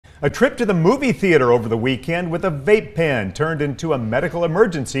A trip to the movie theater over the weekend with a vape pen turned into a medical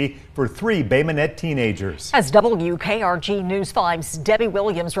emergency for 3 Bay Minette teenagers. As WKRG News 5's Debbie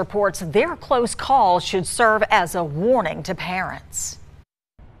Williams reports, their close call should serve as a warning to parents.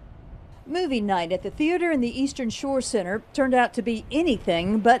 Movie night at the theater in the Eastern Shore Center turned out to be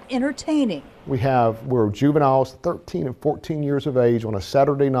anything but entertaining. We're juveniles, 13 and 14 years of age, on a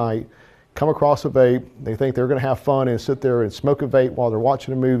Saturday night, come across a vape. They think they're going to have fun and sit there and smoke a vape while they're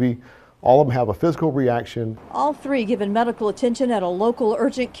watching a movie. All of them have a physical reaction. All 3 given medical attention at a local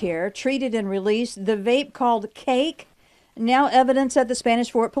urgent care, treated and released. The vape, called Cake, now evidence at the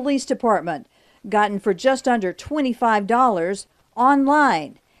Spanish Fort Police Department, gotten for just under $25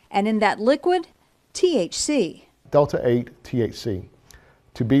 online. And in that liquid, THC. Delta 8 THC.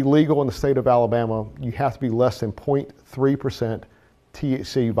 To be legal in the state of Alabama, you have to be less than 0.3%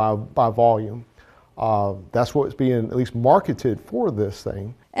 THC by volume. That's what's being at least marketed for this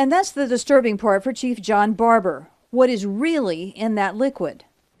thing. And that's the disturbing part for Chief John Barber. What is really in that liquid?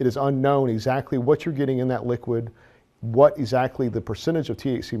 It is unknown exactly what you're getting in that liquid, what exactly the percentage of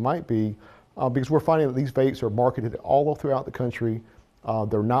THC might be, because we're finding that these vapes are marketed all throughout the country.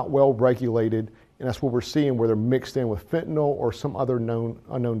 They're not well regulated, and that's what we're seeing, where they're mixed in with fentanyl or some other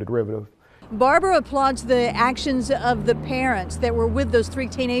unknown derivative. Barber applauds the actions of the parents that were with those 3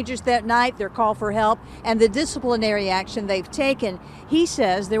 teenagers that night, their call for help, and the disciplinary action they've taken. He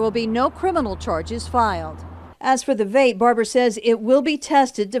says there will be no criminal charges filed. As for the vape, Barber says it will be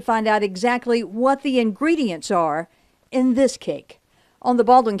tested to find out exactly what the ingredients are in this cake. On the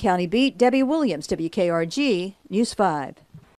Baldwin County beat, Debbie Williams, WKRG News 5.